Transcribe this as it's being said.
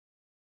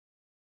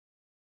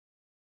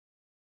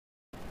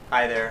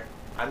Hi there,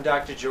 I'm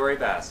Dr. Jory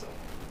Basso,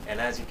 and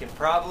as you can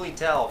probably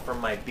tell from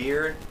my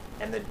beard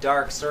and the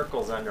dark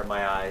circles under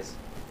my eyes,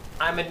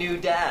 I'm a new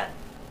dad.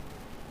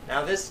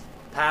 Now this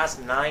past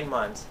 9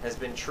 months has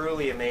been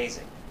truly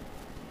amazing.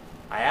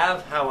 I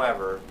have,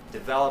 however,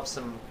 developed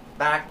some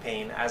back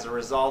pain as a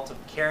result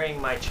of carrying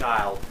my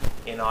child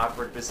in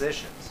awkward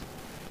positions.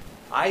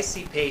 I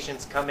see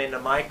patients come into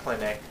my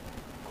clinic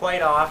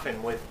quite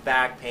often with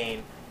back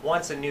pain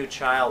once a new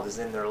child is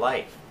in their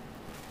life.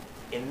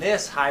 In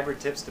this Hybrid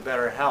Tips to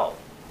Better Health,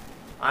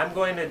 I'm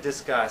going to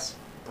discuss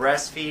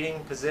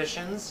breastfeeding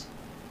positions,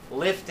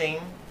 lifting,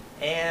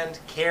 and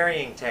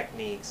carrying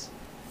techniques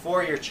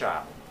for your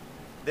child.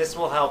 This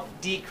will help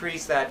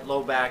decrease that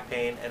low back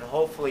pain and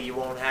hopefully you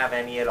won't have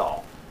any at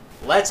all.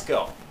 Let's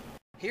go!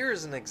 Here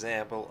is an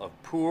example of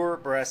poor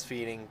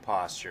breastfeeding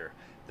posture.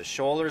 The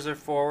shoulders are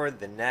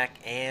forward, the neck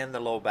and the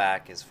low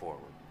back is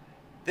forward.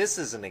 This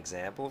is an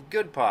example of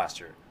good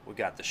posture. We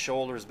got the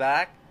shoulders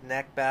back,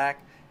 neck back,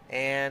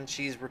 and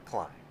she's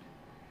reclined.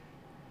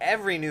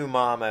 Every new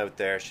mom out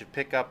there should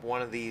pick up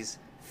one of these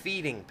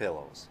feeding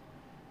pillows.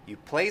 You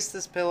place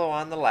this pillow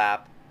on the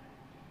lap,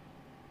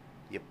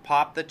 you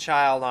pop the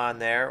child on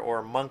there,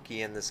 or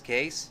monkey in this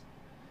case,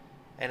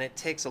 and it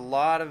takes a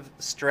lot of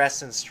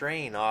stress and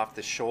strain off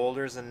the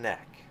shoulders and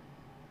neck.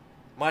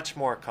 Much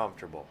more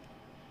comfortable.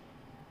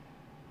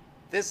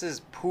 This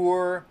is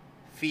poor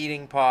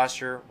feeding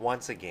posture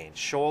once again.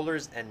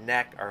 Shoulders and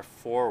neck are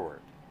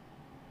forward.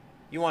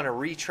 You want to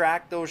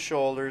retract those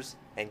shoulders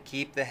and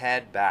keep the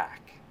head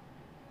back.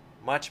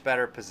 Much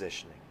better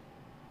positioning.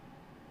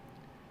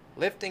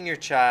 Lifting your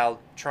child,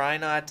 try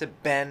not to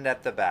bend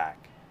at the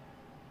back.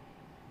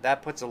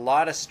 That puts a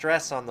lot of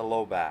stress on the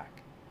low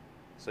back.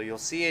 So you'll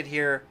see it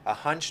here, a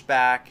hunched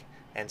back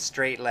and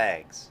straight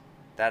legs.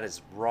 That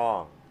is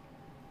wrong.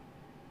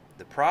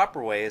 The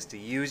proper way is to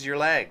use your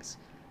legs.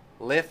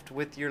 Lift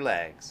with your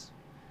legs.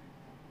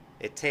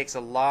 It takes a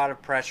lot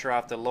of pressure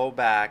off the low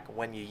back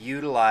when you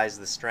utilize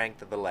the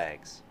strength of the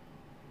legs.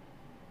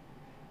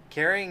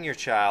 Carrying your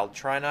child,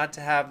 try not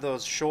to have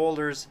those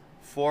shoulders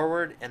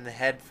forward and the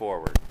head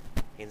forward.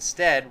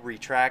 Instead,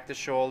 retract the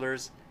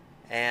shoulders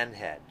and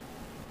head.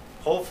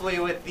 Hopefully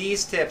with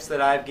these tips that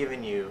I've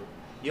given you,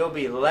 you'll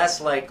be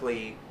less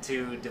likely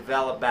to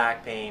develop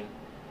back pain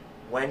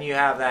when you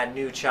have that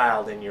new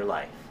child in your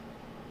life.